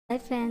Hi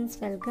friends,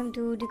 welcome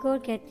to Decor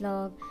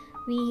Catalog.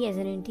 We as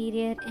an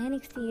interior and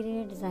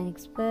exterior design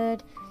expert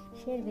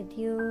share with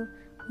you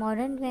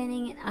modern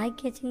planning and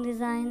eye-catching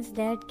designs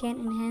that can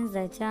enhance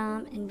the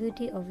charm and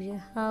beauty of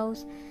your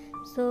house.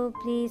 So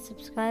please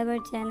subscribe our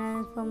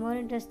channel for more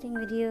interesting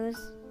videos.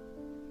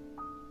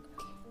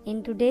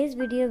 In today's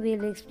video, we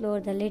will explore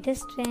the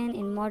latest trend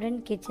in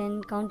modern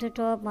kitchen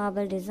countertop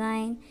marble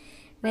design.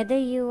 Whether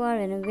you are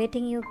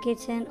renovating your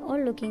kitchen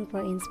or looking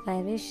for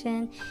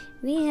inspiration,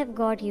 we have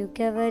got you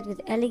covered with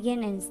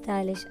elegant and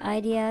stylish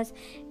ideas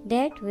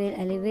that will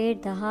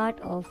elevate the heart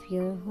of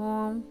your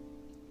home.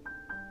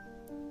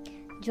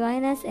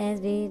 Join us as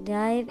we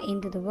dive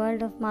into the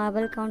world of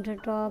marble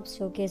countertops,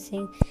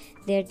 showcasing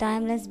their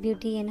timeless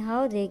beauty and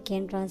how they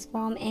can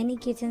transform any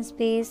kitchen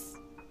space.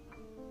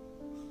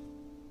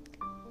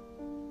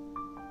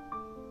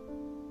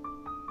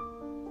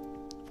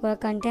 For a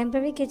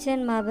contemporary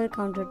kitchen, marble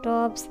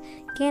countertops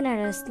can add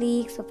a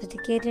sleek,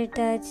 sophisticated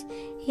touch.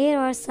 Here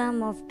are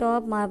some of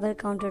top marble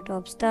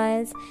countertop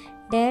styles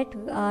that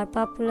are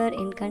popular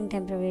in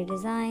contemporary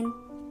design.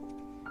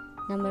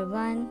 Number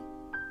 1.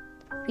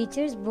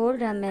 Features bold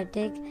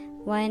dramatic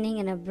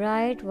vining and a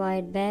bright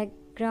white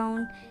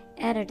background.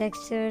 Add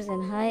textures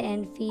and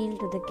high-end feel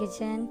to the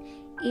kitchen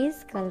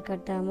is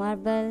Calcutta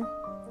marble.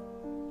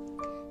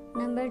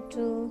 Number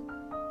 2.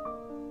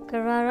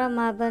 Carrara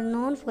marble,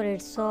 known for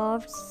its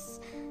soft,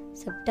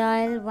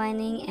 subtle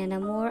vining and a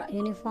more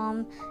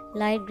uniform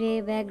light gray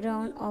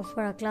background,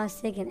 offer a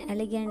classic and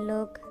elegant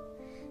look.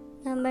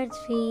 Number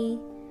 3.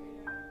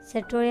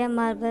 Sartoria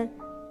marble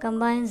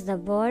combines the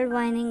bold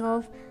vining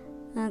of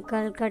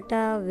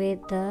Calcutta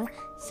with the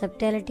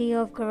subtlety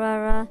of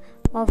Carrara,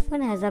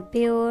 often has a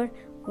pure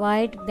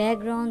white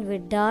background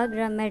with dark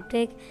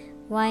dramatic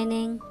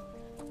vining.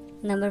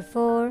 Number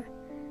 4.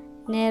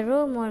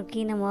 Narrow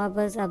Moroccan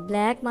marbles, a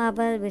black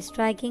marble with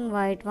striking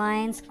white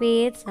vines,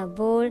 creates a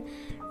bold,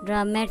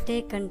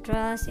 dramatic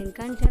contrast in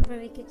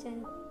contemporary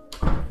kitchen.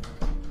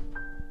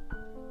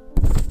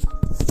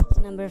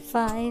 Number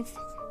 5.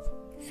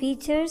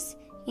 Features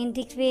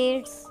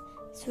integrates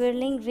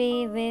swirling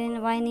gray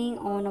vining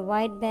on a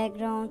white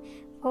background,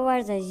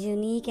 provides a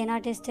unique and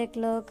artistic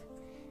look.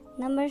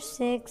 Number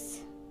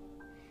 6.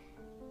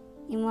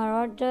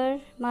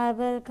 Emerald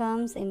marble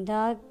comes in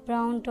dark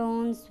brown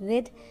tones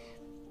with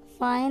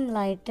fine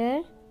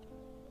lighter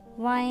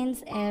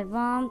vines add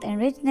warmth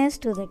and richness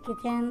to the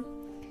kitchen.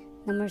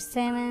 Number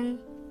 7.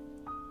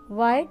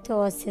 White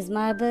Thosis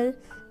marble,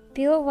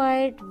 pure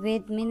white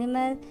with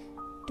minimal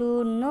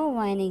to no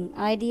vining,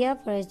 idea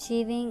for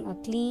achieving a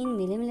clean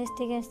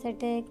minimalistic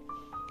aesthetic.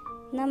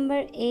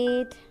 Number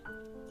 8.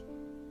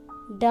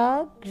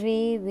 Dark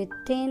gray with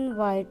thin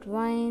white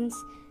vines,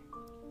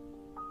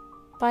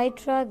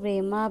 Petra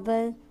gray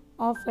marble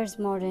offers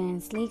modern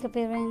and sleek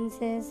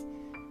appearances.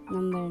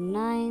 Number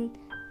 9.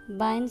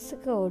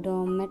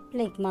 Binsco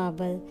metallic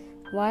marble,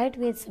 white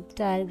with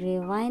subtle gray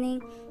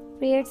vining,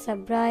 creates a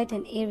bright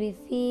and airy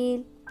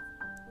feel.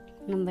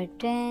 Number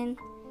 10.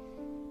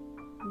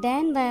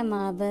 Danby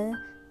marble,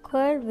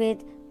 curled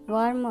with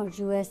Warmore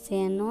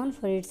USA, known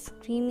for its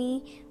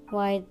creamy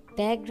white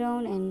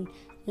background and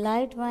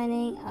light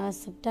vining, a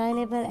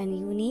subtilable and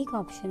unique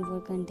option for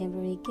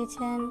contemporary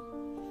kitchen.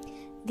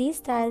 These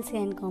styles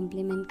can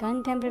complement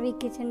contemporary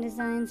kitchen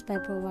designs by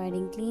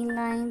providing clean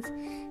lines,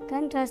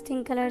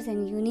 contrasting colors,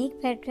 and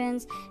unique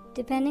patterns.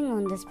 Depending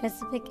on the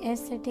specific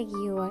aesthetic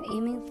you are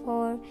aiming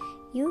for,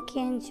 you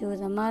can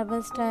choose a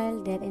marble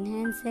style that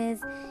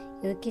enhances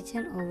your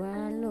kitchen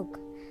overall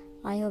look.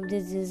 I hope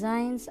these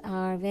designs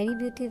are very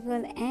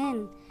beautiful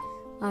and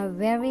are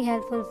very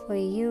helpful for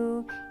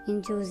you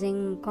in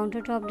choosing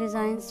countertop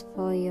designs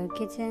for your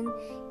kitchen.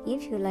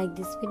 If you like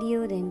this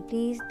video, then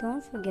please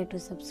don't forget to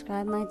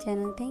subscribe my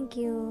channel. Thank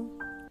you.